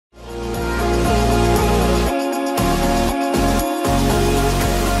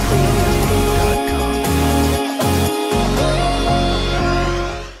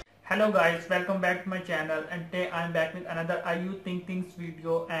guys, welcome back to my channel, and today I'm back with another Ayu Ting Ting's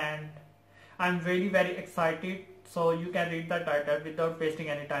video, and I'm really very excited. So you can read the title without wasting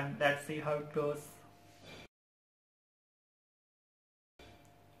any time. Let's see how it goes.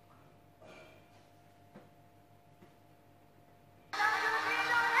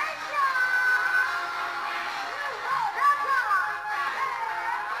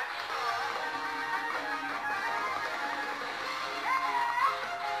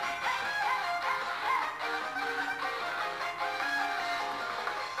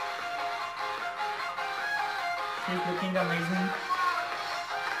 She's looking amazing.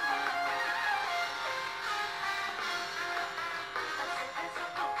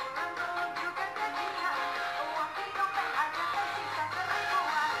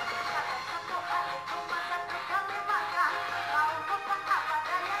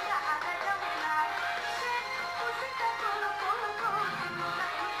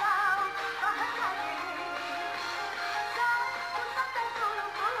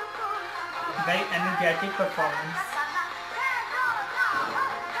 Very energetic performance.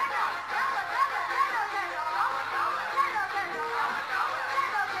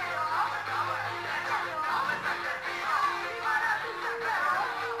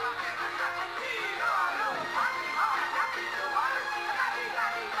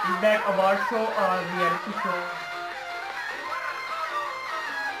 Is that award show or reality show?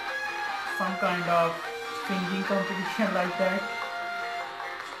 Some kind of singing competition like that.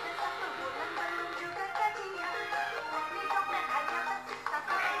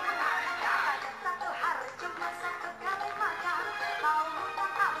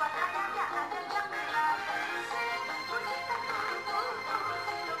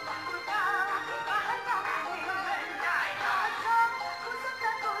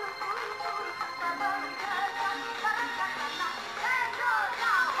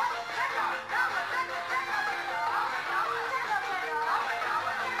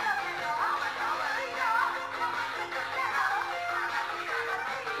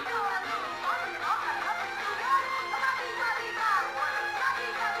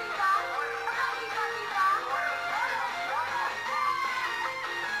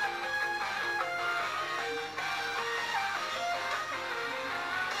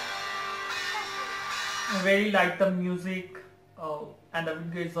 I really like the music. And the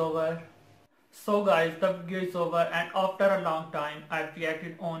video is over. So guys, the video is over, and after a long time I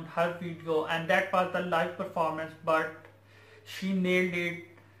reacted on her video, and that was the live performance, but she nailed it.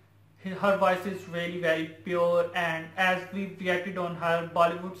 Her voice is really very pure, and as we reacted on her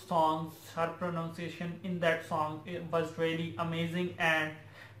Bollywood songs, her pronunciation in that song, it was really amazing, and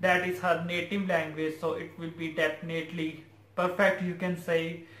that is her native language, so it will be definitely perfect, you can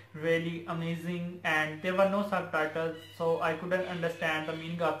say. Really amazing, and there were no subtitles, so I couldn't understand the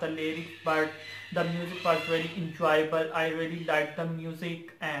meaning of the lyrics, but the music was very enjoyable. I really liked the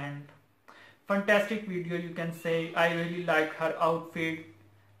music, and fantastic video, you can say. I really liked her outfit,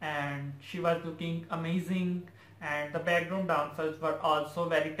 and she was looking amazing, and the background dancers were also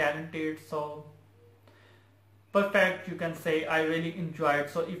very talented, so perfect, you can say. I really enjoyed.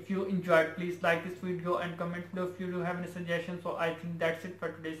 So if you enjoyed, please like this video and comment below if you do have any suggestions. So I think that's it for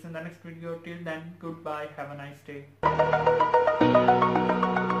today. In the next video, till then, goodbye, have a nice day.